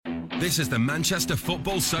This is the Manchester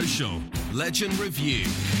Football Social Legend Review.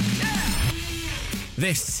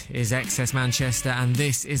 This is XS Manchester, and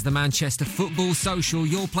this is the Manchester Football Social,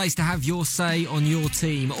 your place to have your say on your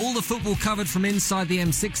team. All the football covered from inside the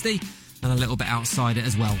M60 and a little bit outside it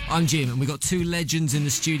as well. I'm Jim, and we've got two legends in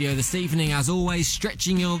the studio this evening, as always,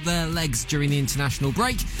 stretching their legs during the international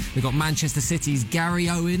break. We've got Manchester City's Gary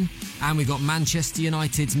Owen, and we've got Manchester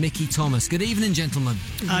United's Mickey Thomas. Good evening, gentlemen.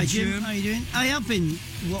 Hi, Jim. How are you doing? I have been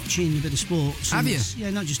watching a bit of sports. Have you?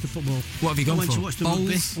 Yeah, not just the football. What have you gone for? I went to watch the rugby.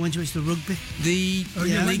 I went to watch the rugby. The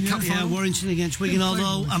League Cup final? Yeah, Warrington against Wigan,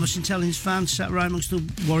 although I'm a St Helens fan, sat right amongst the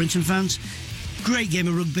Warrington fans. Great game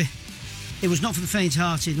of rugby. It was not for the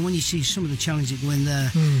faint-hearted, and when you see some of the challenges that go in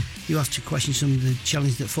there, you have to question some of the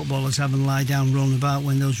challenges that footballers have and lie down, rolling about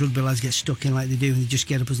when those rugby lads get stuck in like they do and they just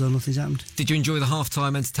get up as though nothing's happened. Did you enjoy the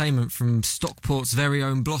half-time entertainment from Stockport's very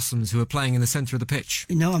own Blossoms, who were playing in the centre of the pitch?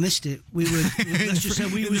 No, I missed it. We were, let's just say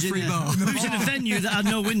we was in a venue that had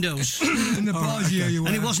no windows. In the bars, yeah, you were.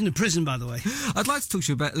 And it wasn't a prison, by the way. I'd like to talk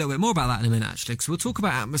to you a little bit more about that in a minute, actually, because we'll talk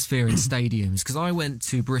about atmosphere in stadiums, because I went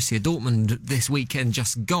to Borussia Dortmund this weekend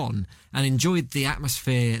just gone and enjoyed the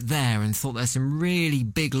atmosphere there and thought there's some really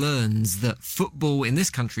big learns that football in this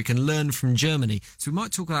country can learn from Germany. So we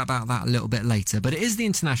might talk about that a little bit later. But it is the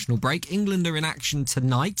international break. England are in action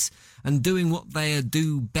tonight and doing what they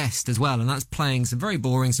do best as well, and that's playing some very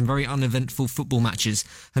boring, some very uneventful football matches.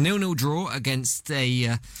 A 0-0 draw against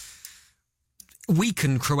a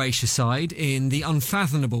weakened Croatia side in the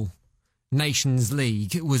unfathomable Nations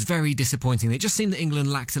League was very disappointing. It just seemed that England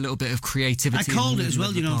lacked a little bit of creativity. I called it as well,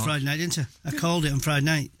 on Friday night, didn't I? I called it on Friday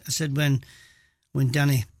night. I said when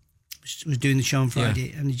Danny was doing the show on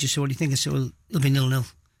Friday, and he just said, "What do you think?" I said, "Well, it'll be 0-0."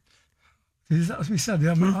 Is that what we said?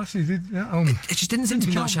 Yeah, actually did. Yeah, it just didn't seem to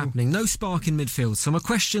be much happening. No spark in midfield. So my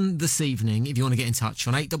question this evening, if you want to get in touch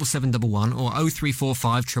on 87711 or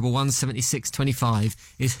 0345 111 7625,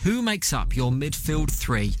 is who makes up your midfield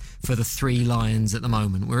three for the Three Lions at the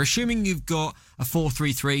moment? We're assuming you've got a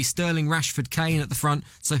 4-3-3, Sterling, Rashford, Kane at the front.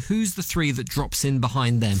 So who's the three that drops in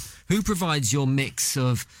behind them? Who provides your mix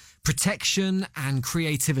of protection and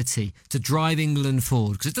creativity to drive England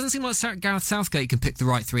forward? Because it doesn't seem like Gareth Southgate can pick the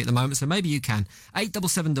right three at the moment, so maybe you can.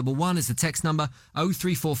 87711 is the text number.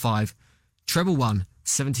 0345 111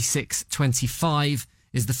 7625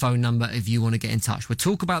 is the phone number if you want to get in touch. We'll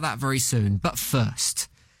talk about that very soon. But first,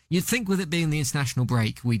 you'd think with it being the international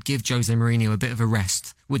break, we'd give Jose Mourinho a bit of a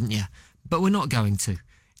rest, wouldn't you? But we're not going to.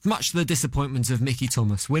 Much to the disappointment of Mickey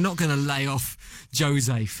Thomas, we're not going to lay off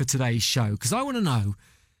Jose for today's show, because I want to know,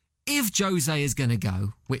 if Jose is going to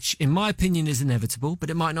go, which in my opinion is inevitable,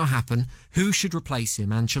 but it might not happen, who should replace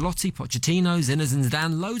him? Ancelotti, Pochettino, Zinedine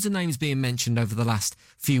Zidane, loads of names being mentioned over the last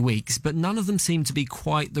few weeks, but none of them seem to be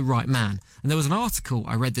quite the right man. And there was an article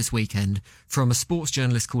I read this weekend from a sports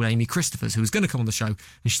journalist called Amy Christophers, who was going to come on the show, and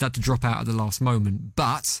she's had to drop out at the last moment.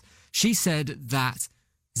 But she said that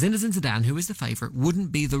Zinedine Zidane, who is the favourite,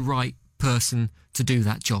 wouldn't be the right person to do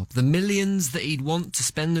that job. The millions that he'd want to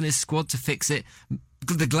spend on his squad to fix it,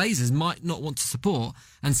 the Glazers might not want to support,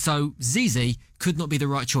 and so Zizi could not be the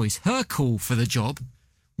right choice. Her call for the job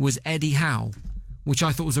was Eddie Howe, which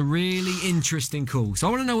I thought was a really interesting call. So I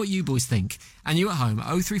want to know what you boys think. And you at home,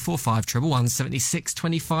 0345 111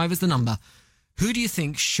 7625 is the number. Who do you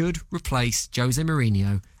think should replace Jose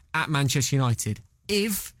Mourinho at Manchester United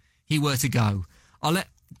if he were to go? I'll let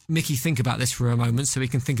Mickey think about this for a moment so he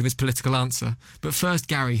can think of his political answer. But first,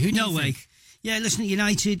 Gary, who do you think? Yeah, listen, at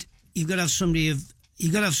United, you've got to have somebody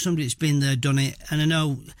that's been there, done it. And I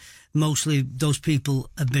know mostly those people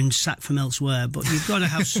have been sacked from elsewhere, but you've got to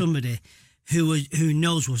have somebody who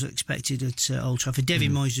knows what's expected at Old Trafford.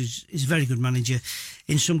 David Moyes is a very good manager.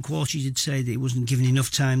 In some quarters, you'd say that he wasn't given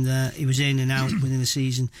enough time there. He was in and out within the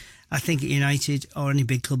season. I think at United or any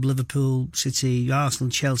big club, Liverpool, City, Arsenal,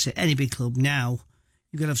 Chelsea, any big club now,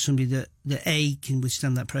 you've got to have somebody that A, can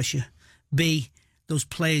withstand that pressure. B, those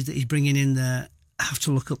players that he's bringing in there have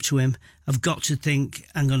to look up to him. I've got to think,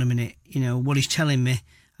 hang on a minute, what he's telling me,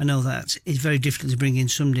 I know that it's very difficult to bring in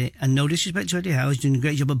somebody, and no disrespect to Eddie Howe, he's doing a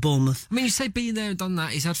great job at Bournemouth. I mean, you say being there and done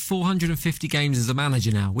that, he's had 450 games as a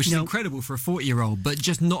manager now, which is incredible for a 40-year-old, but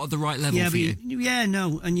just not at the right level for you.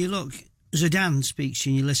 And you look, Zidane speaks to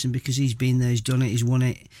you and you listen because he's been there, he's done it, he's won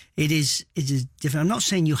it. It is different. I'm not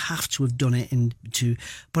saying you have to have done it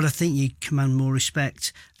but I think you command more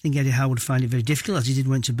respect. I think Eddie Howe would find it very difficult, as he did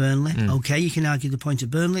went to Burnley. Okay, you can argue the point at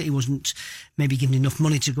Burnley. He wasn't maybe given enough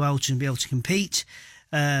money to go out and be able to compete.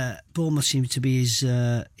 Bournemouth seems to be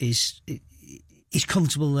he's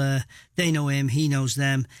comfortable there. They know him, he knows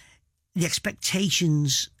them. The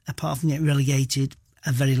expectations, apart from getting relegated,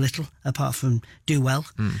 are very little, apart from do well.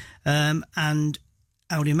 And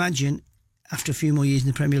I would imagine after a few more years in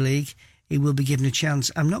the Premier League, he will be given a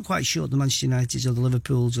chance. I'm not quite sure the Manchester Uniteds or the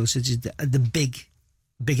Liverpools or the Cities at the big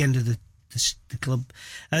end of the club,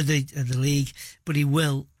 the league, but he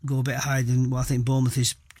will go a bit higher than what I think Bournemouth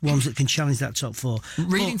is. Ones that can challenge that top four.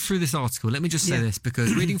 Reading through this article, let me just say this,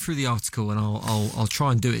 because reading through the article, and I'll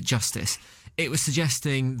try and do it justice, it was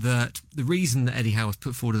suggesting that the reason that Eddie Howe was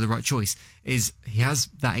put forward as the right choice is he has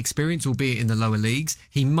that experience, albeit in the lower leagues.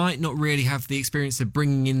 He might not really have the experience of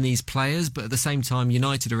bringing in these players, but at the same time,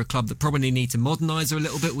 United are a club that probably need to modernise her a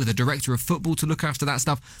little bit with a director of football to look after that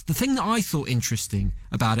stuff. The thing that I thought interesting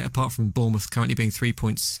about it, apart from Bournemouth currently being 3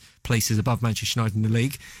 points places above Manchester United in the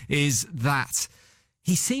league, is that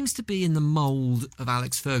he seems to be in the mould of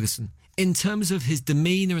Alex Ferguson. In terms of his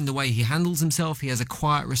demeanour and the way he handles himself, he has a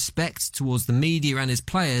quiet respect towards the media and his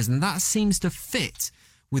players, and that seems to fit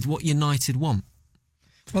with what United want.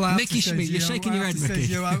 Well, Mickey Schmidt, you're shaking your head,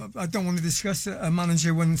 Mickey. I don't want to discuss a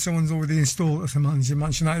manager when someone's already installed as a manager at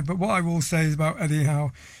Manchester United, but what I will say is about Eddie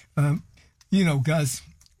Howe, Gaz,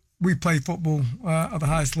 we play football at the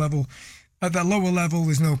highest level. At that lower level,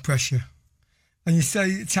 there's no pressure. And you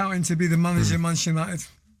say touting to be the manager of Manchester United,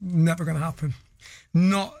 never going to happen.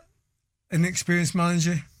 Not an experienced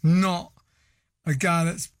manager, not a guy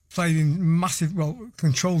that's played in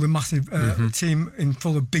controlled a massive team in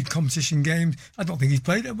full of big competition games. I don't think he's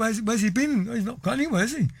played it. Where's he been? He's not got anywhere,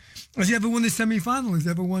 has he? Has he ever won the semi-final? Has he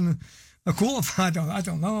ever won a quarter-final? I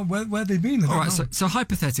don't know. Where have they been? All right, so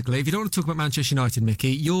hypothetically, if you don't want to talk about Manchester United,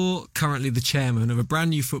 Mickey, you're currently the chairman of a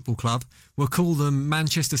brand new football club. We'll call them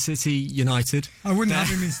Manchester City United. I wouldn't have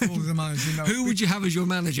him installed as a manager, no. Who would you have as your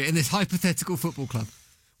manager in this hypothetical football club?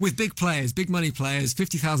 With big players, big money players,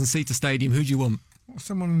 50,000-seater stadium, who do you want?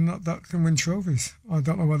 Someone that can win trophies. I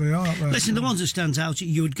don't know where they are. Listen, the ones that stand out,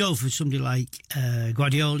 you would go for somebody like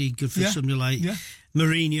Guardiola, you'd go for somebody like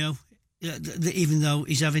Mourinho. Even though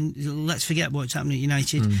he's having, let's forget what's happening at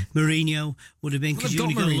United. Mourinho would have been, because you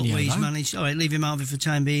only got to look where he's managed. All right, leave him out of it for the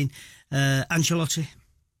time being. Ancelotti.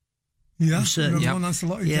 Yeah,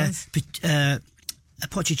 Ancelotti. Yeah,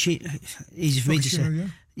 Pochettino, easy for me to say.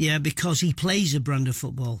 Yeah, because he plays a brand of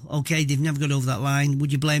football. Okay, they've never got over that line.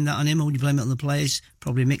 Would you blame that on him or would you blame it on the players?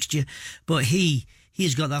 Probably a mixture. But he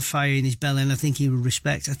has got that fire in his belly, and I think he will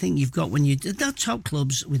respect. I think you've got, when you that top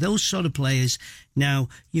clubs with those sort of players, now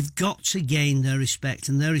you've got to gain their respect,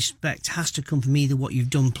 and their respect has to come from either what you've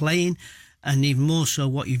done playing and even more so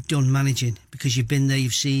what you've done managing, because you've been there,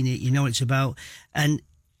 you've seen it, you know what it's about. And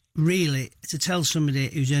really, to tell somebody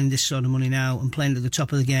who's earning this sort of money now and playing at the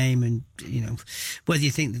top of the game, and whether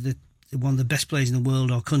you think that they're one of the best players in the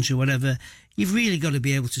world or country or whatever, you've really got to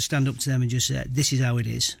be able to stand up to them and just say, this is how it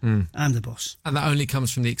is. I'm the boss. And that only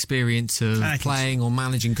comes from the experience of playing or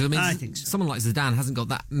managing. Because I think so. Someone like Zidane hasn't got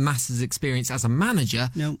that massive experience as a manager,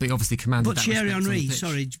 but he obviously commanded that respect.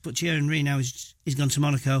 But Thierry Henry now he's gone to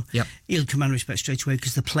Monaco. Yep. He'll command respect straight away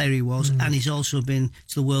because the player he was, and he's also been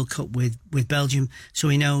to the World Cup with Belgium, so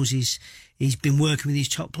he knows he's been working with these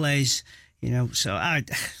top players. So I'd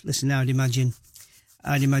imagine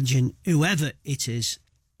whoever it is,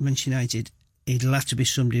 Manchester United, it'll have to be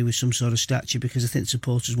somebody with some sort of stature, because I think the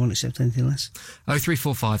supporters won't accept anything less.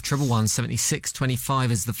 0345 111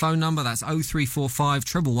 7625 is the phone number. That's 0345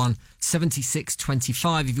 111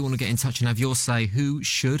 7625. If you want to get in touch and have your say, who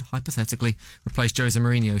should hypothetically replace Jose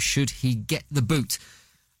Mourinho? Should he get the boot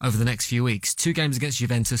over the next few weeks? 2 games against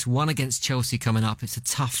Juventus, 1 against Chelsea coming up. It's a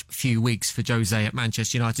tough few weeks for Jose at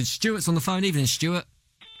Manchester United. Stuart's on the phone. Evening, Stuart.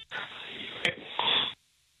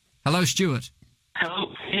 Hello, Stuart.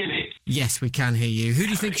 Hello, can you hear me? Yes, we can hear you. Who do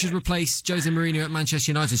you think should replace Jose Mourinho at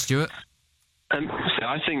Manchester United, Stuart?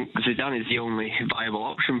 I think Zidane is the only viable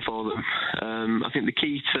option for them. I think the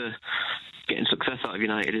key to getting success out of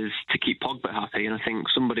United is to keep Pogba happy, and I think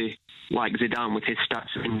somebody like Zidane with his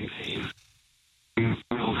stats in the team,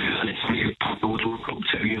 Pogba would look up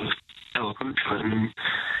to your fellow countrymen.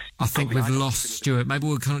 I think we've lost Stuart. Maybe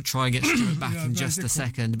we'll kind of try and get Stuart back in just a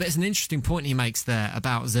second. But it's an interesting point he makes there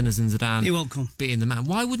about Zinedine Zidane. He won't come. Being the man.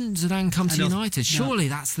 Why wouldn't Zidane come to United? Surely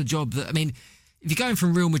that's the job that, if you're going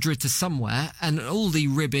from Real Madrid to somewhere, and all the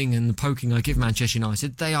ribbing and the poking I give Manchester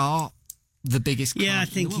United, they are the biggest club. Yeah, I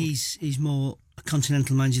think he's more a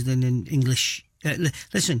continental manager than an English.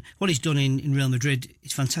 Listen, what he's done in Real Madrid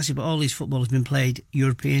is fantastic, but all his football has been played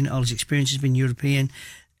European. All his experience has been European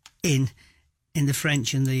in the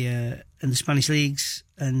French and the Spanish leagues,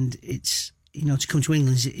 and it's to come to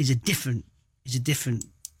England is a different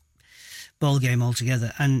ball game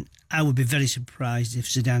altogether. And I would be very surprised if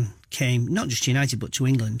Zidane came not just to United but to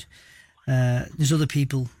England. There's other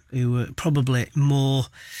people who are probably more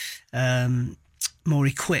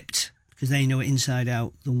equipped, because they know it inside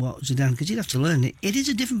out than what Zidane, because you'd have to learn it. It is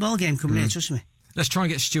a different ball game coming here, trust me. Let's try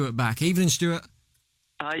and get Stuart back. Evening, Stuart.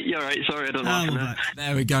 You're right. Sorry, I don't know. Right.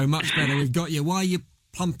 There we go. Much better. We've got you. Why are you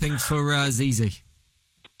plumping for Zizi?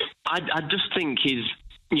 I just think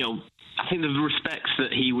I think the respects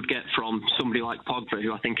that he would get from somebody like Pogba,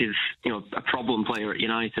 who I think is, a problem player at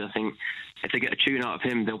United. I think if they get a tune out of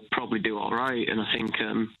him, they'll probably do all right. And I think,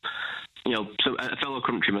 so a fellow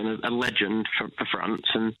countryman, a legend for France,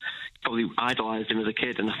 and probably idolised him as a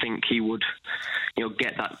kid. And I think he would,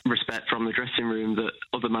 get that respect from the dressing room that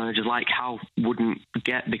other managers like Howe wouldn't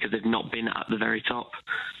get because they've not been at the very top.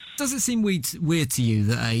 Does it seem weird to you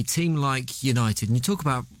that a team like United, and you talk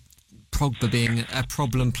about Pogba being a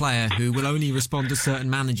problem player who will only respond to certain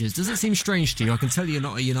managers, does it seem strange to you? I can tell you're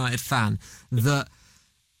not a United fan, that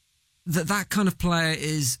kind of player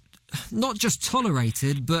is not just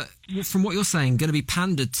tolerated, but from what you're saying, going to be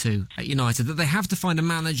pandered to at United, that they have to find a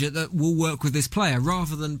manager that will work with this player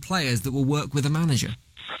rather than players that will work with a manager?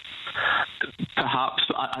 Perhaps.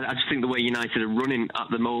 I just think the way United are running at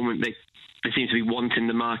the moment, they seem to be wanting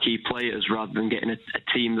the marquee players rather than getting a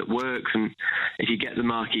team that works. And if you get the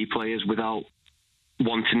marquee players without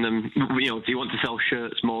wanting them, if you want to sell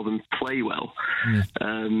shirts more than play well,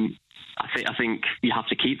 I think you have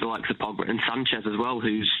to keep the likes of Pogba and Sanchez as well,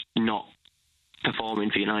 who's not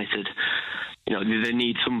performing for United. They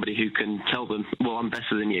need somebody who can tell them, well, I'm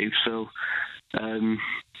better than you. So, to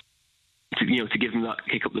give them that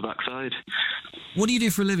kick up the backside. What do you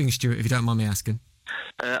do for a living, Stuart, if you don't mind me asking?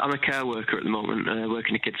 I'm a care worker at the moment,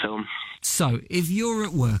 working a kids' home. So, if you're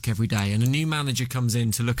at work every day and a new manager comes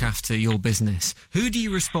in to look after your business, who do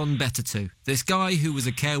you respond better to? This guy who was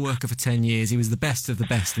a care worker for 10 years, he was the best of the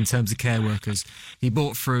best in terms of care workers. He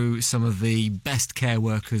brought through some of the best care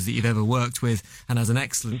workers that you've ever worked with and has an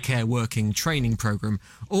excellent care working training programme.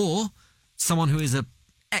 Or someone who is an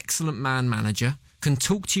excellent man manager, can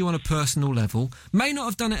talk to you on a personal level, may not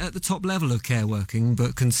have done it at the top level of care working,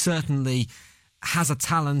 but can certainly has a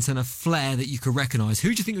talent and a flair that you could recognise. Who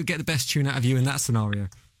do you think would get the best tune out of you in that scenario?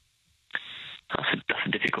 That's a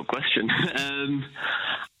difficult question.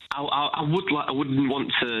 I wouldn't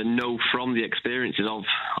want to know from the experiences of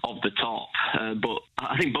the top, but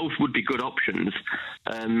I think both would be good options.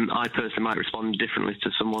 I personally might respond differently to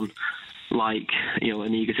someone like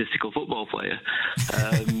an egotistical football player,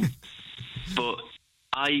 but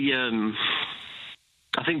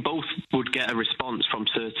I think both would get a response from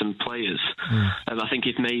certain players. I think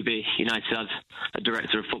if maybe United had a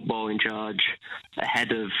director of football in charge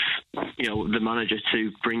ahead of the manager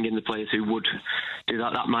to bring in the players who would do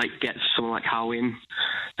that, that might get someone like Howe in,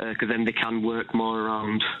 because then they can work more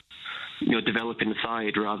around developing the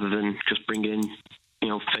side rather than just bringing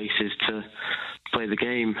faces to play the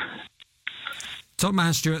game. Top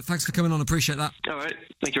man, Stuart. Thanks for coming on. Appreciate that. All right.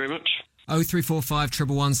 Thank you very much. 0345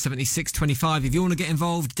 111 76 25. If you want to get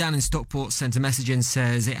involved, Dan in Stockport sent a message in,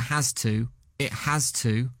 says it has to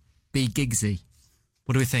be Giggsy.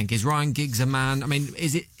 What do we think? Is Ryan Giggs a man? I mean,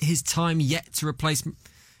 is it his time yet to replace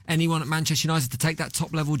anyone at Manchester United to take that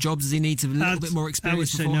top level job? Does he need a little bit more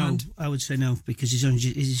experience beforehand? I would say no, because it's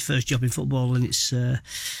his first job in football, and it's a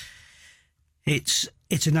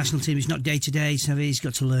national team. It's not day to day. So he's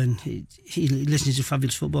got to learn. He listens to a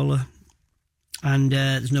fabulous footballer. And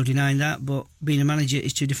there's no denying that, but being a manager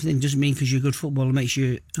is two different things. Doesn't mean because you're a good footballer makes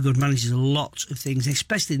you a good manager. There's a lot of things,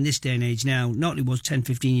 especially in this day and age now. Not it was 10,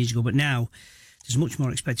 15 years ago, but now there's much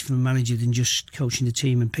more expected from a manager than just coaching the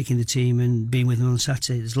team and picking the team and being with them on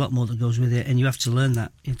Saturday. There's a lot more that goes with it, and you have to learn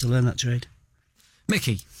that. You have to learn that trade.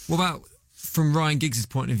 Mickey, what about from Ryan Giggs'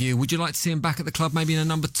 point of view? Would you like to see him back at the club, maybe in a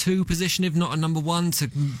number 2 position, if not a number 1, to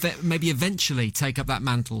maybe eventually take up that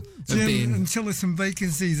mantle of Jim, being... until there's some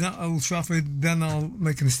vacancies at Old Trafford, then I'll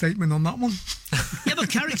make a statement on that one. Yeah, but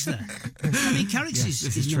Carrick's there. I mean, Carrick's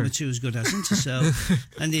is number 2 as good as, isn't he? So,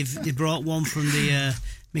 and they've brought one from the...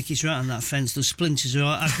 Mickey's right on that fence. Those splinters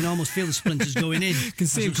I can almost feel the splinters going in. Can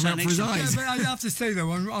see him come out for his eyes. Yeah, but I have to say though,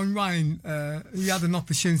 on Ryan, he had an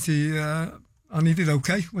opportunity and he did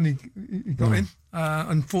okay when he got in.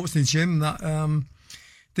 Unfortunately, Jim, that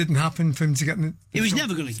didn't happen for him to get. He was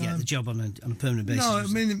never going to get the job on a permanent basis. No, I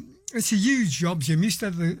mean it's a huge job, Jim. You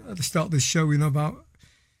said at the start of this show, about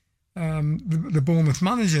the Bournemouth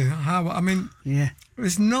manager.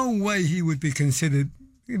 There's no way he would be considered.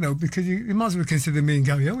 Because you might as well consider me and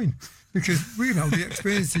Gary Owen, because the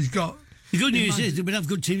experience he's got. The good news is that we have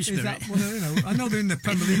good team spirit. I know they're in the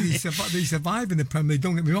Premier League. They survive in the Premier League.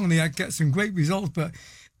 Don't get me wrong; they get some great results. But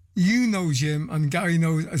Jim, and Gary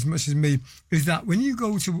knows as much as me, is that when you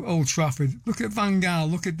go to Old Trafford, look at Van Gaal,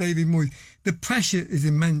 look at David Moyes, the pressure is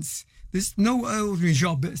immense. there's no ordinary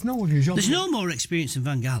job. It's no ordinary job. There's no more experience than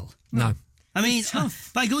Van Gaal. No. I mean,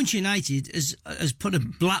 by going to United has put a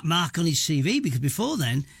black mark on his CV, because before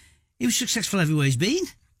then he was successful everywhere he's been.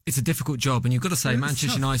 It's a difficult job, and you've got to say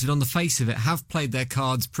Manchester United, on the face of it, have played their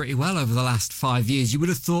cards pretty well over the last 5 years. You would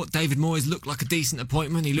have thought David Moyes looked like a decent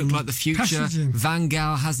appointment. He looked like the future. Van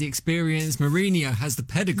Gaal has the experience. Mourinho has the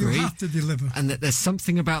pedigree. You have to deliver. And that there's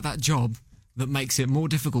something about that job that makes it more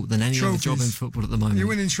difficult than any other job in football at the moment. You're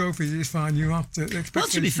winning trophies, it's fine. You have to expect. Well,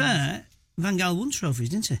 to be fair, Van Gaal won trophies,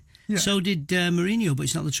 didn't he? Yeah. So did Mourinho, but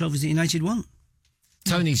it's not the trophies that United won.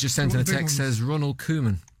 Tony's just sent in a text, says Ronald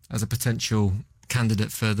Koeman as a potential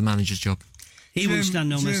candidate for the manager's job. He wouldn't stand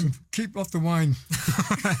no messing. Keep off the wine.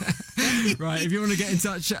 Right, if you want to get in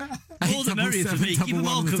touch, All the merrier for me. Keep them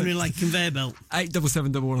all coming in like a conveyor belt.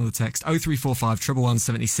 87711 on the text. 0345 111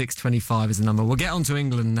 7625 is the number. We'll get on to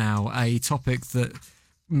England now, a topic that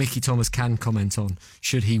Mickey Thomas can comment on,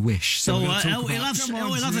 should he wish. So he'll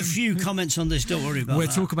have a few comments on this, don't worry about We'll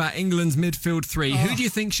that. talk about England's midfield three. Who do you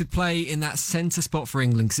think should play in that centre spot for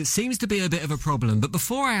England? Because it seems to be a bit of a problem. But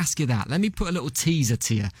before I ask you that, let me put a little teaser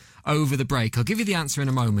to you over the break. I'll give you the answer in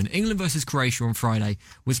a moment. England versus Croatia on Friday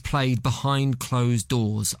was played behind closed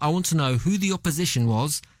doors. I want to know who the opposition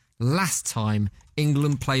was last time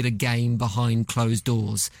England played a game behind closed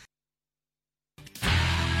doors.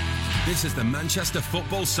 This is the Manchester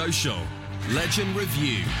Football Social Legend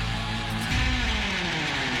Review.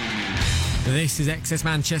 This is XS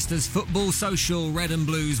Manchester's Football Social. Red and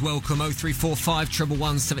Blues welcome. 0345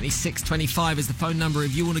 111 7625 is the phone number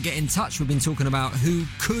if you want to get in touch. We've been talking about who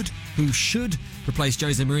should replace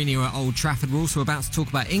Jose Mourinho at Old Trafford. We're also about to talk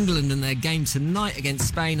about England and their game tonight against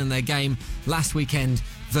Spain and their game last weekend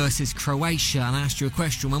versus Croatia. And I asked you a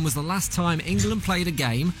question: when was the last time England played a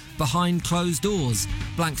game behind closed doors?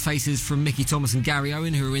 Blank faces from Mickey Thomas and Gary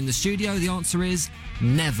Owen, who are in the studio. The answer is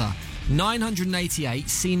never. 988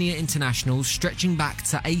 senior internationals stretching back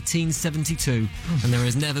to 1872, and there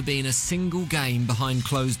has never been a single game behind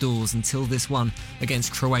closed doors until this one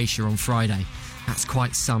against Croatia on Friday. That's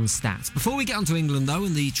quite some stats. Before we get on to England, though,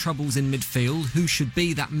 and the troubles in midfield, who should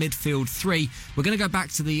be that midfield three, we're going to go back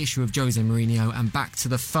to the issue of Jose Mourinho and back to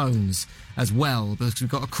the phones as well, because we've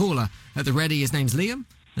got a caller at the ready. His name's Liam, and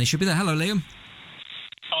he should be there. Hello, Liam.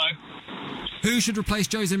 Hello. Who should replace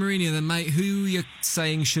Jose Mourinho then, mate? Who you're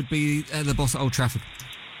saying should be the boss at Old Trafford?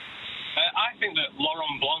 I think that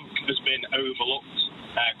Laurent Blanc has been overlooked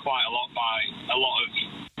quite a lot by a lot of,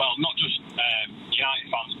 well, not just United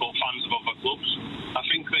fans, but fans of other clubs. I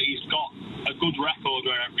think that he's got a good record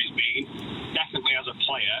wherever he's been, definitely as a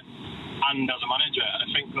player and as a manager. And I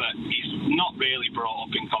think that he's not really brought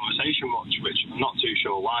up in conversation much, which I'm not too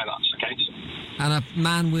sure why that's the case. And a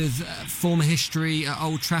man with former history at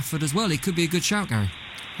Old Trafford as well. He could be a good shout, Gary.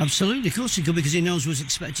 Absolutely, of course he could, because he knows what's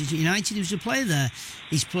expected at United. He was a player there.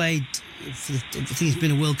 He's played, I think he's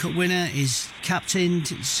been a World Cup winner, he's captained,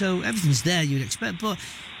 so everything's there you'd expect. But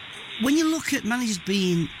when you look at managers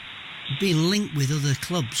being linked with other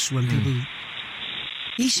clubs, when people,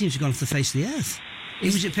 he seems to have gone off the face of the earth. He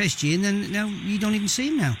was at PSG, and then now you don't even see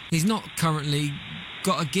him now. He's not currently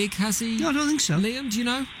got a gig, has he? No, I don't think so. Liam, do you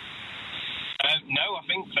know? No, I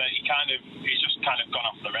think that he's just kind of gone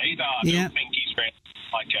off the radar. I don't think he's really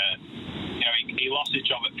he lost his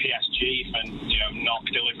job at PSG for not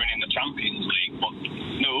delivering in the Champions League, but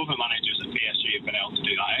no other managers at PSG have been able to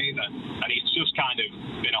do that either, and he's just kind of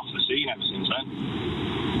been off the scene ever since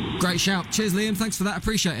then. Great shout. Cheers, Liam. Thanks for that.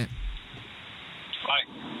 Appreciate it. Right.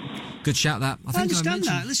 Good shout, that. I understand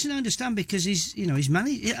that. Listen, I understand, because he's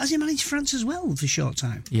managed. Has he managed France as well for a short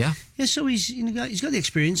time? Yeah. Yeah. So he's got the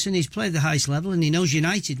experience, and he's played the highest level, and he knows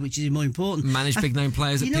United, which is more important. Managed big name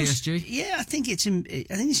players at PSG. Yeah, I think it's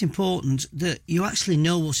important that you actually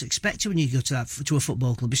know what's expected when you go to a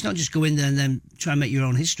football club. It's not just go in there and then try and make your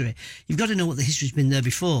own history. You've got to know what the history's been there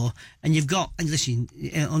before, and listen,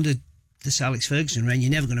 under the Sir Alex Ferguson reign, you're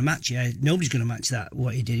never going to match it. Nobody's going to match that.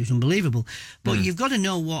 What he did, it was unbelievable. But you've got to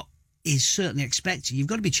know what is certainly expected. You've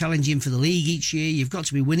got to be challenging for the league each year. You've got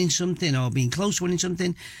to be winning something or being close to winning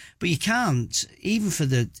something. But you can't, even for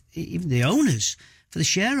the owners, for the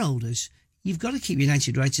shareholders, you've got to keep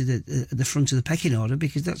United right at the front of the pecking order,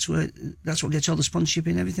 because that's what gets all the sponsorship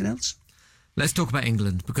and everything else. Let's talk about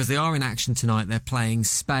England, because they are in action tonight. They're playing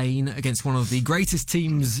Spain against one of the greatest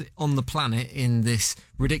teams on the planet in this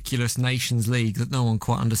ridiculous Nations League that no one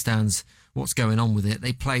quite understands what's going on with it.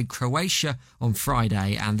 They played Croatia on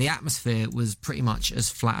Friday, and the atmosphere was pretty much as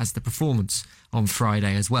flat as the performance on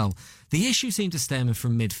Friday as well. The issue seemed to stem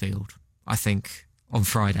from midfield, I think, on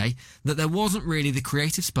Friday, that there wasn't really the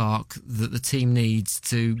creative spark that the team needs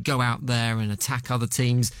to go out there and attack other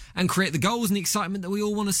teams and create the goals and the excitement that we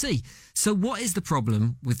all want to see. So what is the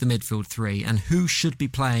problem with the midfield three, and who should be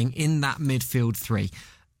playing in that midfield three?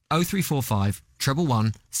 0345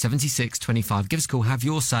 111 76 25. Give us a call, have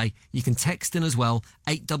your say. You can text in as well.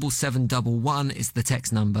 87711 is the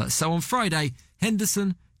text number. So on Friday,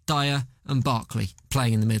 Henderson, Dyer and Barkley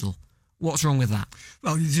playing in the middle. What's wrong with that?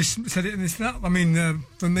 Well, you just said it in this snap. I mean,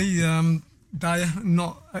 for me, Dyer,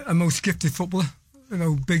 not a most gifted footballer. You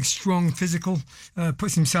know, big, strong, physical,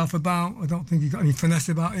 puts himself about. I don't think he got any finesse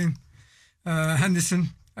about him. Henderson,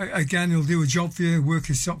 again, he'll do a job for you, work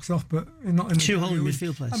his socks off, but not in two holding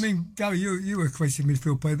midfield players. I mean, Gary, you were a creative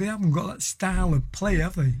midfield player. They haven't got that style of play,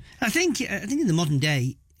 have they? I think in the modern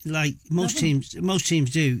day, like most teams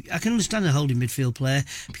do, I can understand a holding midfield player,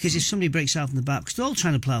 because if somebody breaks out from the back, because they're all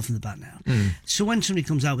trying to play out from the back now. So when somebody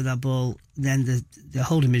comes out with that ball, then the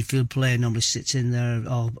holding midfield player normally sits in there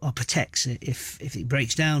or protects it if it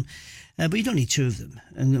breaks down. But you don't need two of them,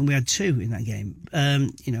 and we had two in that game.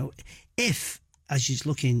 You know, if as she's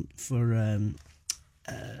looking for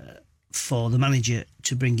the manager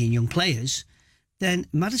to bring in young players, then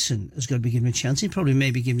Maddison has got to be given a chance. He probably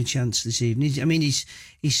may be given a chance this evening. I mean, he's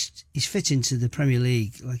fit into the Premier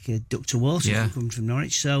League like a duck to water, coming from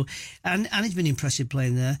Norwich. So, and he's been impressive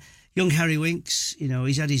playing there. Young Harry Winks, you know,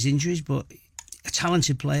 he's had his injuries, but a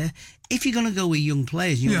talented player. If you're going to go with young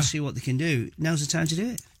players, you want to see what they can do. Now's the time to do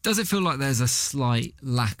it. Does it feel like there's a slight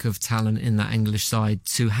lack of talent in that English side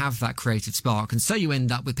to have that creative spark? And so you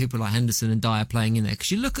end up with people like Henderson and Dyer playing in there.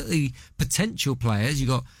 Because you look at the potential players, you've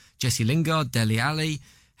got Jesse Lingard, Dele Alli,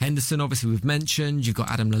 Henderson, obviously we've mentioned. You've got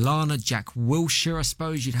Adam Lallana, Jack Wilshere, I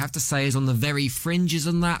suppose you'd have to say, is on the very fringes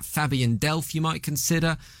on that. Fabian Delph you might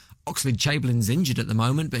consider. Oxlade-Chamberlain's injured at the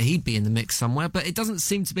moment, but he'd be in the mix somewhere. But it doesn't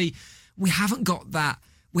seem to be... We haven't got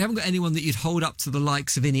anyone that you'd hold up to the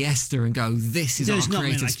likes of Iniesta and go, this is our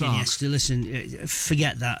creative spark. Iniesta, listen,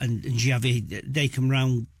 forget that. And Xavi, they come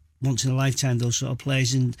round once in a lifetime, those sort of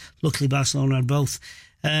players, and luckily Barcelona had both.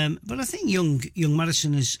 But I think young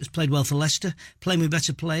Maddison has played well for Leicester, playing with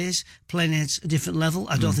better players, playing at a different level.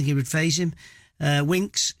 I don't think it would faze him.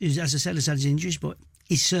 Winks, as I said, has had his injuries, but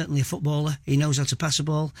he's certainly a footballer. He knows how to pass a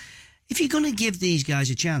ball. If you're going to give these guys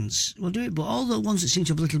a chance, we'll do it. But all the ones that seem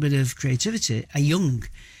to have a little bit of creativity are young.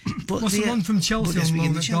 But what's the one from Chelsea on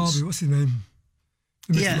loan at Derby? What's his name?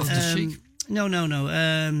 No.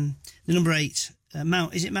 The number 8,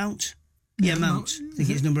 Mount. Is it Mount? Yeah, Mount. I think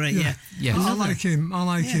it's number 8. Yeah. I like him.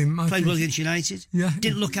 Played well against United. Yeah.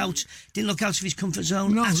 Didn't look out of his comfort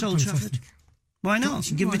zone at Old Trafford. Why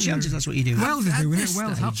not? Give him a chance if that's what you do. Wales are doing it.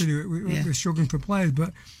 Wales have to do it. We're struggling for players,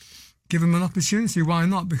 but give them an opportunity. Why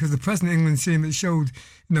not? Because the present England team that showed,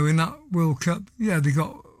 in that World Cup, they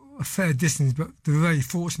got a fair distance, but they were very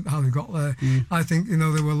fortunate how they got there. I think, they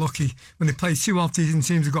were lucky when they played 2 half-decent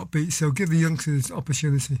teams that got beat, so give the youngsters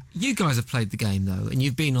opportunity. You guys have played the game, though, and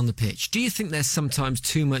you've been on the pitch. Do you think there's sometimes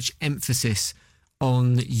too much emphasis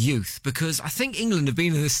on youth? Because I think England have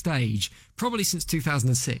been in this stage probably since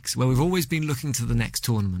 2006, where we've always been looking to the next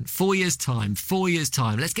tournament. 4 years' time,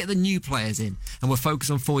 let's get the new players in, and we'll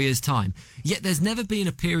focus on 4 years' time. Yet there's never been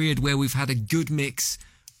a period where we've had a good mix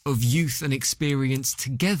of youth and experience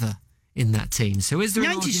together in that team. So is there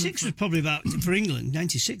 96 was probably about, for England,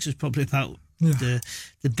 96 was probably about the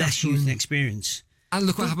best youth and experience. And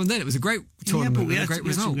look what happened then. It was a great tournament, we had a great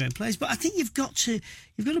result. Some great players. But I think you've got to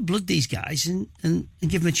blood these guys and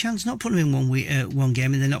give them a chance. Not put them in one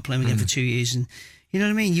game and they're not playing again for 2 years. And you know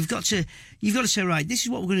what I mean? You've got to say, right, this is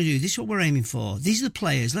what we're going to do. This is what we're aiming for. These are the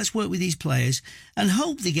players. Let's work with these players and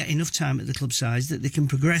hope they get enough time at the club size that they can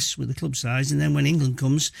progress with the club size. And then when England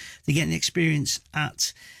comes, they get an experience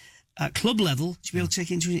at club level to be able to take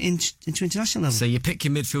into international level. So you pick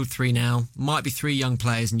your midfield 3 now, might be 3 young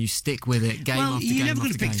players, and you stick with it game after game. You're never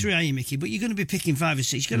going to pick 3, are you, Mickey? But you're going to be picking 5 or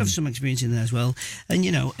 6. You've got to have some experience in there as well. And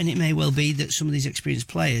and it may well be that some of these experienced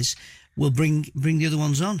players will bring the other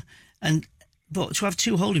ones on. But to have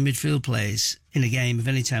 2 holding midfield players in a game of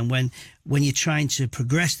any time when you're trying to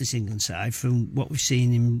progress this England side from what we've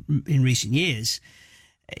seen in recent years,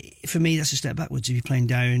 for me, that's a step backwards if you're playing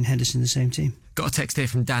Dyer and Henderson in the same team. Got a text here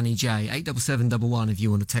from Danny J, 87711 if you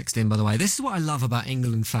want to text in, by the way. This is what I love about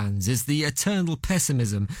England fans, is the eternal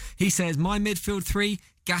pessimism. He says, my midfield 3,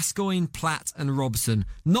 Gascoigne, Platt and Robson.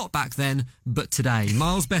 Not back then, but today.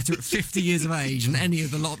 Miles better at 50 years of age than any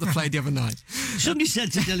of the lot that played the other night. Somebody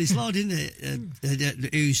said to Delis Law, didn't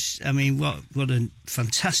it? Who's, what a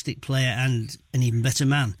fantastic player and an even better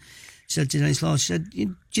man. Said to Denis Law, do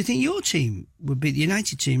you think your team would beat the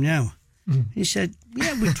United team now? He said,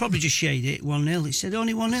 yeah, we'd probably just shade it 1-0. He said,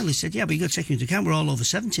 only 1-0. He said, yeah, but you got to take into account we're all over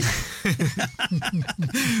 70 now.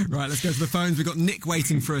 Right, let's go to the phones. We've got Nick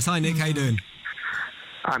waiting for us. Hi, Nick. How you doing?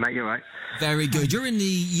 Hi, mate. You all right? Very good. You're in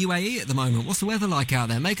the UAE at the moment. What's the weather like out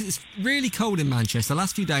there? It's really cold in Manchester. The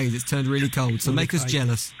last few days it's turned really cold, so make us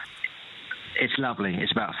jealous. It's lovely.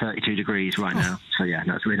 It's about 32 degrees right now. So, yeah,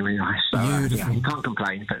 that's really, really nice. So, Beautiful. you can't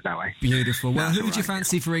complain, put it that way. Beautiful. Well, That's who would you all right.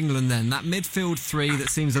 fancy for England then? That midfield three that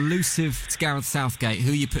seems elusive to Gareth Southgate.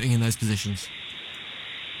 Who are you putting in those positions?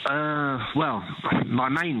 Well, my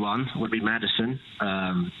main one would be Maddison,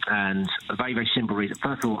 and a very, very simple reason.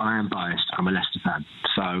 First of all, I am biased. I'm a Leicester fan.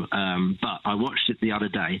 So, but I watched it the other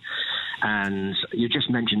day, and you just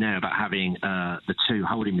mentioned there about having the two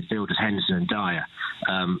holding midfielders, Henderson and Dyer.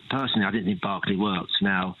 Personally, I didn't think Barkley worked.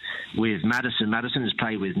 Now, with Maddison has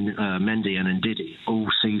played with Mendy and Ndidi all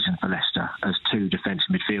season for Leicester as two defensive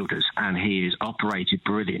midfielders, and he has operated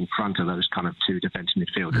brilliant in front of those kind of two defensive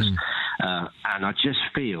midfielders. And I just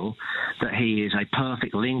feel that he is a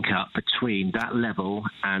perfect link-up between that level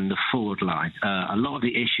and the forward line. A lot of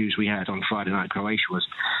the issues we had on Friday night Croatia was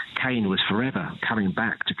Kane was forever coming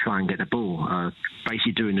back to try and get the ball,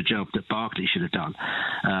 basically doing the job that Barkley should have done.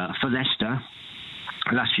 For Leicester,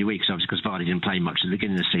 the last few weeks, obviously, because Vardy didn't play much at the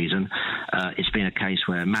beginning of the season, it's been a case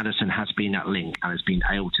where Maddison has been that link and has been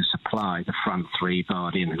able to supply the front three,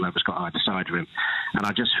 Vardy and whoever's got either side of him. And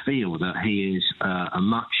I just feel that he is a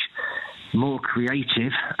much more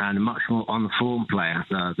creative and a much more on-form player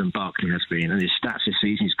than Barkley has been. And his stats this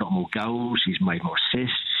season, he's got more goals, he's made more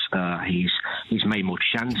assists, he's made more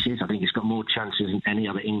chances. I think he's got more chances than any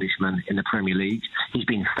other Englishman in the Premier League. He's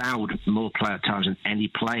been fouled more times than any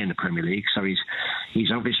player in the Premier League, so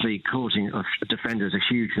he's obviously causing defenders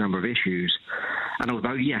a huge number of issues. And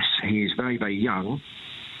although, yes, he is very, very young,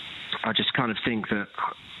 I just kind of think that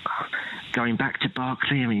going back to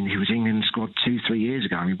Barkley, I mean, he was England squad 2-3 years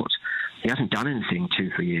ago. I mean, he hasn't done anything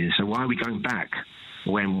 2-3 years, so why are we going back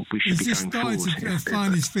when we should be going forward? He's just started to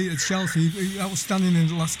find his feet at Chelsea. He outstanding in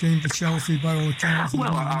the last game for Chelsea by all accounts.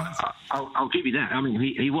 Well, I'll give you that. I mean,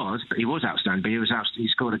 he was outstanding, but he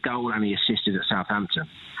scored a goal and he assisted at Southampton.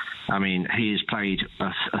 I mean, he has played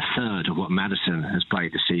a third of what Maddison has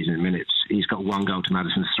played this season in minutes. He's got 1 goal to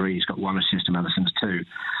Maddison's 3. He's got 1 assist to Maddison's 2.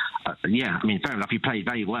 Yeah, I mean, fair enough, he played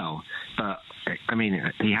very well, but I mean,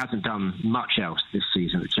 he hasn't done much else this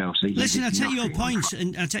season at Chelsea. Listen, I take your point,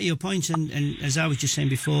 and as I was just saying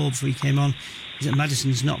before you came on, is that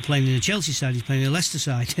Maddison's not playing in the Chelsea side; he's playing in the Leicester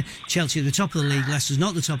side. Chelsea at the top of the league, Leicester's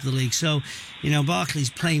not the top of the league. So,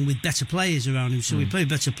 Barkley's playing with better players around him. So we play with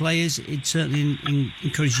better players. It certainly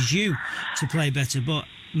encourages you to play better. But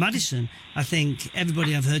Maddison, I think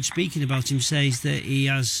everybody I've heard speaking about him says that he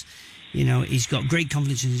has. He's got great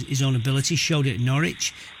confidence in his own ability, showed it at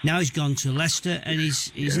Norwich. Now he's gone to Leicester and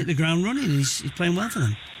he's hit the ground running and he's playing well for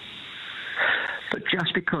them. But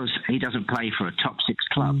just because he doesn't play for a top 6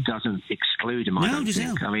 club doesn't exclude him, I don't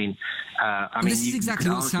think. I mean, this is exactly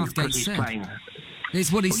what Southgate said.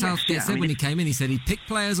 It's what Southgate said when he came in. He said he'd pick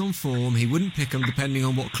players on form, he wouldn't pick them depending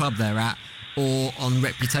on what club they're at or on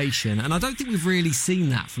reputation. And I don't think we've really seen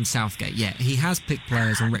that from Southgate yet. He has picked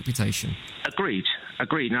players on reputation. Agreed.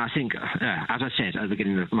 Now, I think, as I said at the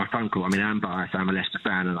beginning of my phone call, I mean, I'm biased. I'm a Leicester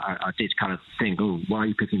fan, and I did kind of think, why are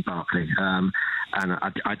you picking Barkley? And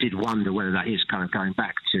I did wonder whether that is kind of going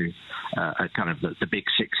back to kind of the big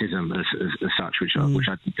sixism as such, which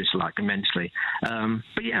I dislike immensely.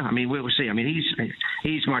 But yeah, I mean, we'll see. I mean,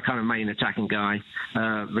 he's my kind of main attacking guy.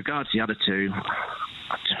 Regards the other two,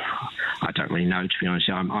 I don't really know, to be honest.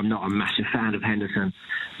 I'm not a massive fan of Henderson,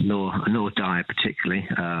 nor Dyer particularly,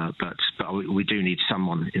 but we do need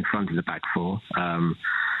someone in front of the back four.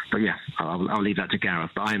 But yeah, I'll leave that to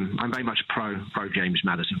Gareth. But I'm very much pro James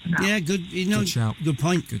Maddison for now. Yeah, good. Good shout. Good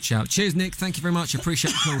point. Good shout. Cheers, Nick. Thank you very much.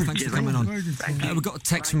 Appreciate the call. Thanks for coming on. We've got a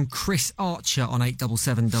text from Chris Archer on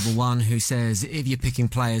 87711 who says, if you're picking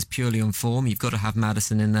players purely on form, you've got to have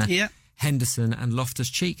Maddison in there. Yeah. Henderson and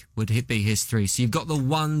Loftus-Cheek would be his 3. So you've got the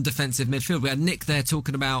one defensive midfield. We had Nick there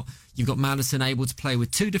talking about you've got Maddison able to play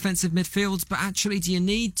with 2 defensive midfields, but actually, do you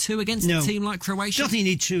need 2 against a team like Croatia? I don't think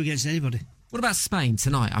you need 2 against anybody. What about Spain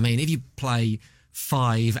tonight? I mean, if you play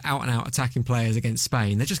 5 out-and-out attacking players against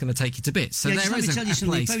Spain, they're just going to take you to bits. So there is a place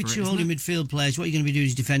for it. You play with 2 holding midfield players, what you're going to be doing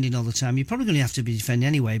is defending all the time. You're probably going to have to be defending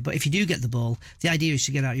anyway, but if you do get the ball, the idea is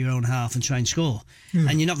to get out your own half and try and score.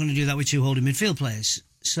 And you're not going to do that with 2 holding midfield players.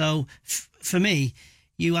 So, for me,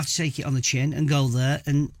 you have to take it on the chin and go there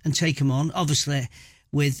and take them on. Obviously,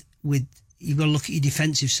 with you've got to look at your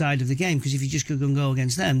defensive side of the game, because if you just go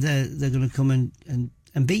against them, they're going to come and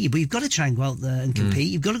and beat you. But you've got to try and go out there and compete.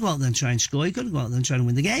 You've got to go out there and try and score. You've got to go out there and try and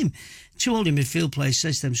win the game. 2 holding midfield players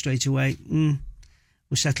says to them straight away,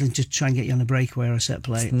 we're settling to try and get you on a breakaway or a set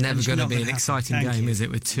play. It's never going to be an exciting game, is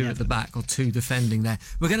it, with 2 at the back or 2 defending there.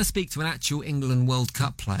 We're going to speak to an actual England World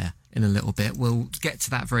Cup player in a little bit. We'll get to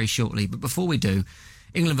that very shortly. But before we do,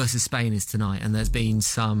 England versus Spain is tonight, and there's been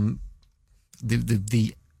some...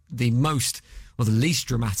 The most... or the least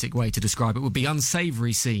dramatic way to describe it would be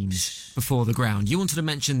unsavoury scenes before the ground. You wanted to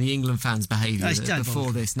mention the England fans' behaviour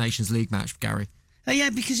before this Nations League match, Gary.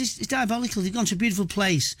 Yeah, because it's diabolical. They've gone to a beautiful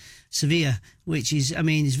place, Sevilla, which is,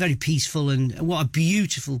 is very peaceful, and what a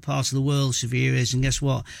beautiful part of the world Sevilla is. And guess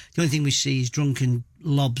what? The only thing we see is drunken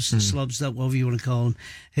slobs, that whatever you want to call them,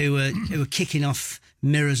 who are kicking off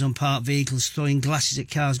mirrors on parked vehicles, throwing glasses at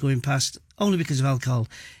cars going past, only because of alcohol.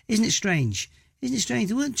 Isn't it strange?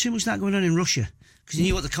 There weren't too much of that going on in Russia, because you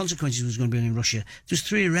knew what the consequences was going to be in Russia. There was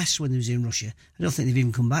 3 arrests when they was in Russia. I don't think they've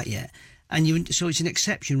even come back yet. So it's an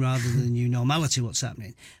exception rather than the new normality, what's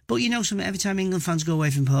happening. But you know something, every time England fans go away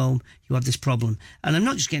from home, you have this problem. And I'm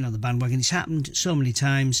not just getting on the bandwagon, it's happened so many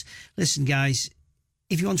times. Listen, guys,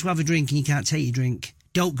 if you want to have a drink and you can't take your drink,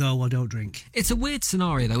 don't go or don't drink. It's a weird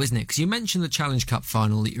scenario, though, isn't it? Because you mentioned the Challenge Cup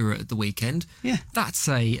final that you were at the weekend. Yeah. That's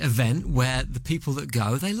a event where the people that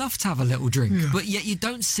go, they love to have a little drink. Yeah. But yet you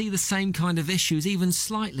don't see the same kind of issues even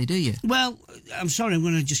slightly, do you? Well, I'm sorry, I'm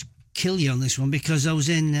going to just kill you on this one, because I was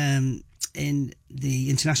in the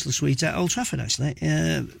International Suite at Old Trafford, actually,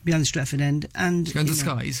 behind the Stretford End. And did you go into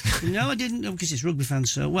Skies? No, I didn't, because it's rugby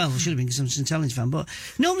fans, so, well, I should have been because I'm a St Helens fan, but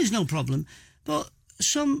normally there's no problem. But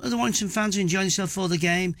some of the Warrington fans are enjoying themselves for the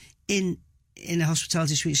game in a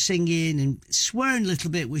hospitality suite, singing and swearing a little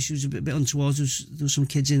bit, which was a bit untoward. There was some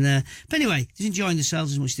kids in there. But anyway, they're enjoying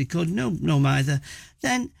themselves as much as they could. No either.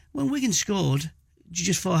 Then, when Wigan scored,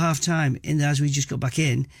 just for half-time, as we just got back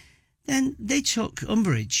in, then they took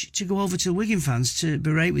umbrage to go over to the Wigan fans to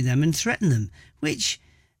berate with them and threaten them, which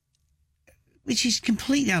is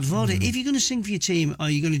completely out of order. If you're going to sing for your team, or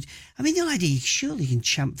you're going to... the whole idea, surely you can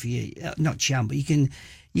champ for your... not champ, but you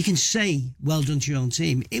can say, well done to your own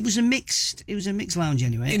team. It was a mixed lounge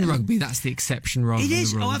anyway. In rugby, that's the exception rather than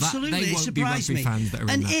the rule. Oh, absolutely. It surprised me. Fans that are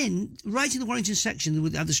right in the Warrington section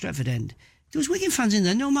at the Stretford End, there was Wigan fans in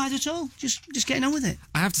there, no mind at all, just getting on with it.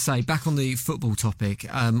 I have to say, back on the football topic,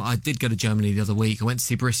 I did go to Germany the other week. I went to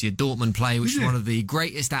see Borussia Dortmund play, which is one of the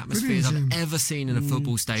greatest atmospheres I've ever seen in a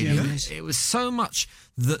football stadium. Germans. It was so much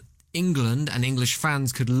that England and English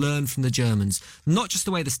fans could learn from the Germans. Not just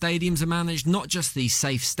the way the stadiums are managed, not just the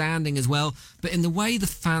safe standing as well, but in the way the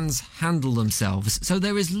fans handle themselves. So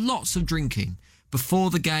there is lots of drinking before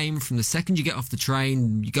the game. From the second you get off the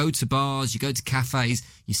train, you go to bars, you go to cafes,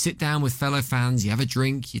 you sit down with fellow fans, you have a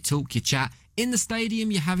drink, you talk, you chat. In the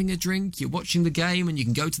stadium, you're having a drink, you're watching the game, and you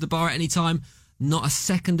can go to the bar at any time. Not a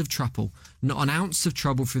second of trouble, not an ounce of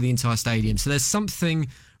trouble through the entire stadium. So there's something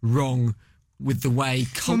wrong with the way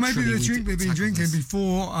culturally... Well, maybe the drink they've been drinking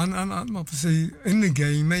before, and obviously in the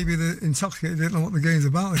game, maybe they're intoxicated, they don't know what the game's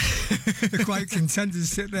about. They're quite content to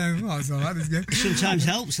sit there and, it's all right, this game. Sometimes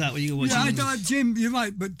helps that when you're watching. Yeah, Jim, you're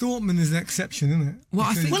right, but Dortmund is an exception, isn't it? Well,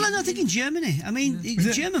 I think in Germany.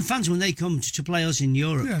 German fans, when they come to play us in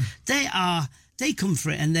Europe, they come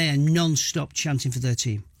for it and they are non-stop chanting for their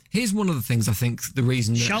team. Here's one of the things I think the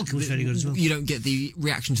reason that Schalke was very good as well. You don't get the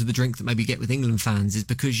reaction to the drink that maybe you get with England fans is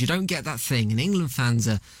because you don't get that thing. And England fans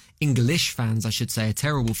English fans, I should say, are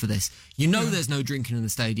terrible for this. You know there's no drinking in the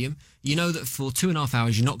stadium. You know that for 2.5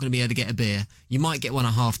 hours you're not going to be able to get a beer. You might get one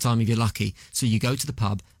at half-time if you're lucky. So you go to the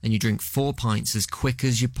pub and you drink 4 pints as quick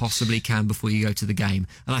as you possibly can before you go to the game.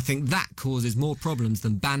 And I think that causes more problems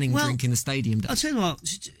than banning drink in the stadium. I'll tell you what,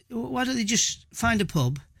 why don't they just find a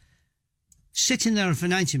pub, sit in there for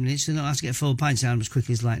 90 minutes and not have to get 4 pints down as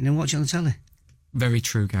quickly as lightning and watch it on the telly. Very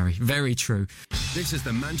true, Gary. Very true. This is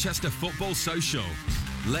the Manchester Football Social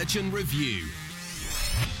Legend Review.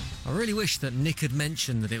 I really wish that Nick had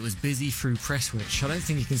mentioned that it was busy through Prestwich. I don't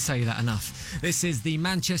think you can say that enough. This is the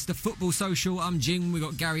Manchester Football Social. I'm Jim. We've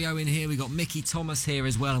got Gary Owen here. We've got Mickey Thomas here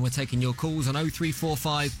as well. And we're taking your calls on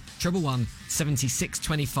 0345 111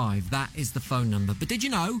 7625. That is the phone number. But did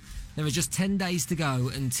you know there are just 10 days to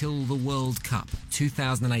go until the World Cup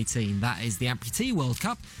 2018? That is the Amputee World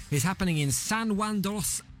Cup. It's happening in San Juan de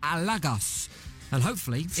los Alagos. And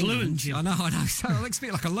hopefully England, I know. So I like to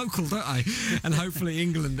speak like a local, don't I? And hopefully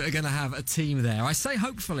England are going to have a team there. I say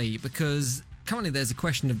hopefully because currently there's a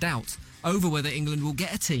question of doubt over whether England will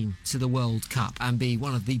get a team to the World Cup and be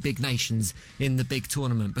one of the big nations in the big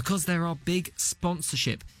tournament, because there are big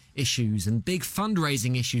sponsorship issues and big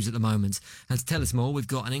fundraising issues at the moment. And to tell us more, we've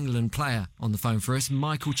got an England player on the phone for us,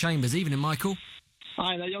 Michael Chambers. Evening, Michael.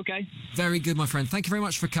 Hi there, you okay? Very good, my friend. Thank you very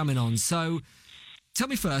much for coming on. So, tell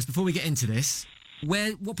me first, before we get into this,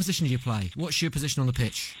 what position do you play? What's your position on the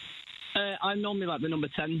pitch? I'm normally like the number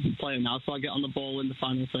 10 player now, so I get on the ball in the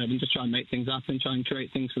final third and just try and make things happen, try and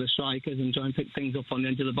create things for the strikers and try and pick things up on the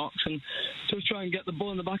edge of the box and just try and get the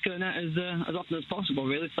ball in the back of the net as often as possible,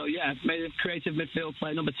 really. So, yeah, made a creative midfield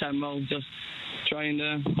play, number 10 role, just try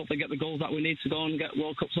and hopefully get the goals that we need to go and get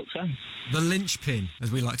World Cup success. The linchpin,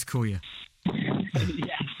 as we like to call you.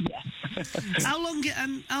 Yeah. How long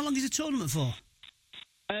is the tournament for?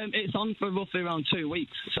 It's on for roughly around 2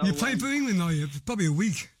 weeks. So, You're playing for England, are you? Probably a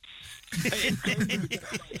week.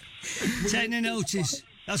 Taking a notice.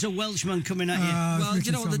 That's a Welshman coming at you. Well, do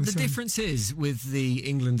you know what the difference is with the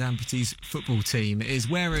England amputees football team is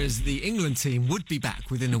whereas the England team would be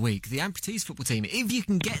back within a week, the amputees football team, if you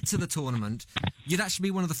can get to the tournament, you'd actually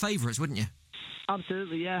be one of the favourites, wouldn't you?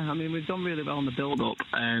 Absolutely, yeah. I mean, we've done really well in the build-up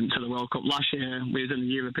to the World Cup. Last year, we was in the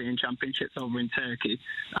European Championships over in Turkey,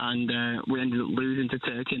 and we ended up losing to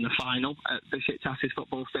Turkey in the final at the Besiktas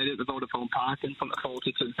Football Stadium at the Vodafone Park in front of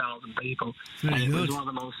 42,000 people. And it was one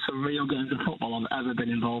of the most surreal games of football I've ever been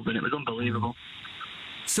involved in. It was unbelievable.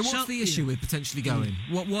 So what's the issue with potentially going?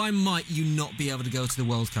 Why might you not be able to go to the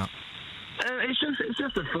World Cup? It's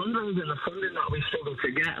just the fundraising, the funding that we struggle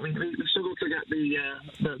to get. I mean, we struggle to get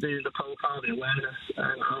the profile, the awareness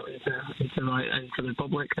out into the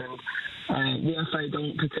public, and the FA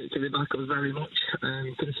don't particularly back us very much,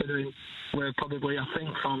 considering we're probably, I think,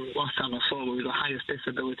 from last time I saw, we were the highest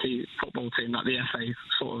disability football team that the FA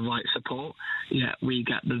sort of support. Yet we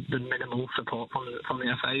get the minimal support from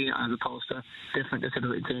the FA as opposed to different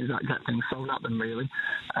disability teams that get things thrown at them. Really,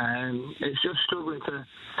 it's just struggling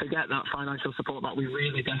to get that financial support that we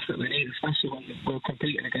really desperately need, especially when we're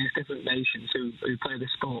competing against different nations who play the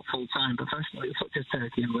sport full time professionally, such as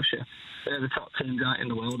Turkey and Russia. They're the top teams out in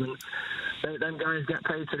the world, and them guys get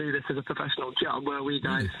paid to do this as a professional job, where we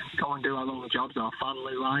guys go and do our own jobs, our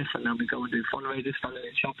family life, and then we go and do fundraisers, standing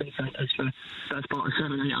in shopping centres for best part of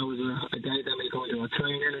 7-8 hours a day. Then we go and do our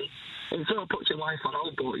training, and it sort of puts your life on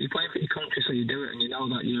hold. But you play for your country, so you do it, and you know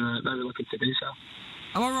that you're very lucky to do so.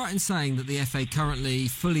 Am I right in saying that the FA currently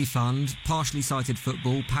fully fund partially sighted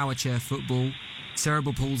football, power chair football,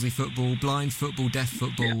 cerebral palsy football, blind football, deaf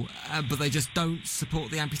football, but they just don't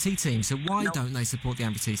support the amputee team? So why don't they support the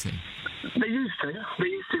amputee team? They used to.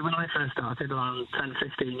 When I first started around 10,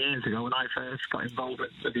 15 years ago, when I first got involved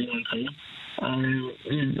with the England team.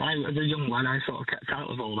 As a young lad, I sort of kept out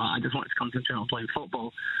of all that. I just wanted to concentrate on playing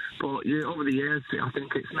football. But over the years, I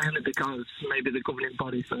think it's mainly because maybe the governing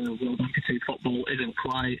body for World Amputee Football isn't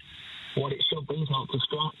quite what it should be. It's not to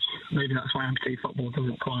scratch. Maybe that's why amputee football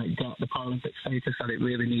doesn't quite get the Paralympic status that it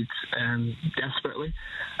really needs desperately.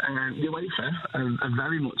 The UEFA are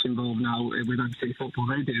very much involved now with amputee football.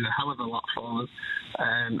 They do a hell of a lot for us,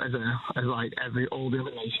 as like all the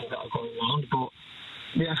other nations that are going around. But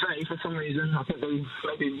the FA, for some reason, I think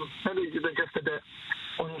maybe they're just a bit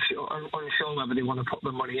unsure whether they want to put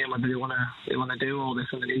the money in, whether they want to do all this,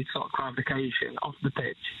 and they need sort of clarification off the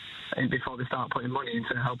pitch before they start putting money in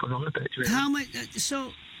to help us on the pitch. Really.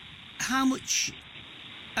 How much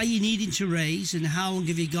are you needing to raise, and how long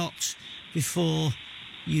have you got before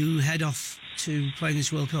you head off to play in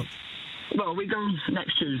this World Cup? Well, we go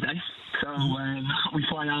next Tuesday. So we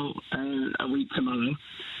fly out a week tomorrow.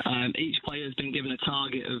 Each player has been given a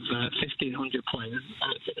target of 1,500 players,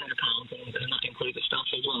 £1,500, and that includes the staff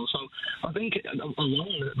as well. So I think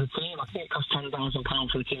along the team, I think it costs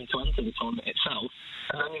 £10,000 for the team to enter the tournament itself,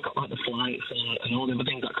 and then you've got like the flights and all the other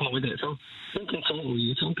things that come with it. So I think in total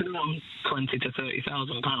you're talking around £20,000 to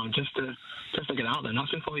 £30,000 just to get out there. And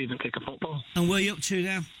that's before you even kick a football. And where are you up to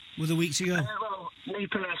now? With a week to go? Well, me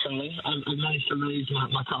personally, I've managed to raise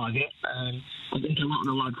my target. I think a lot of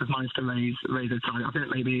the lads have managed to raise their target. I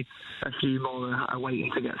think maybe a few more are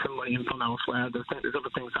waiting to get some money in from elsewhere. I think there's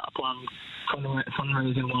other things that are planned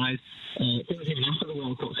fundraising-wise. Things even after the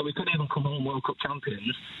World Cup. So we could even come home World Cup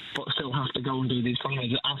champions, but still have to go and do these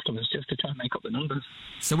fundraisers afterwards just to try and make up the numbers.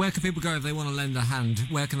 So where can people go if they want to lend a hand?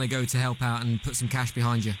 Where can they go to help out and put some cash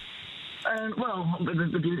behind you? Well,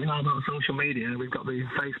 the beauty now about social media, we've got the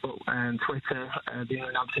Facebook and Twitter, the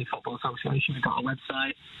England Amputee Football Association. We've got a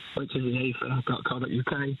website, which is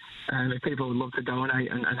theafa.co.uk. If people would love to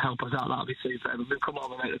donate and help us out, that'll be super. If we come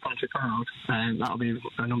over and make the country proud, that'll be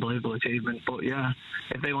an unbelievable achievement. But yeah,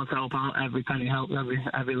 if they want to help out, every penny helps.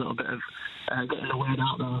 Every little bit of getting the word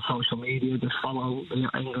out there on social media. Just follow the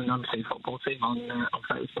England Amputee Football team on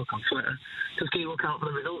Facebook, on Twitter. Just keep a look out for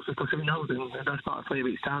the results, because who knows, in the best part of 3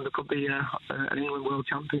 weeks' time, there could be an England world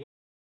champion.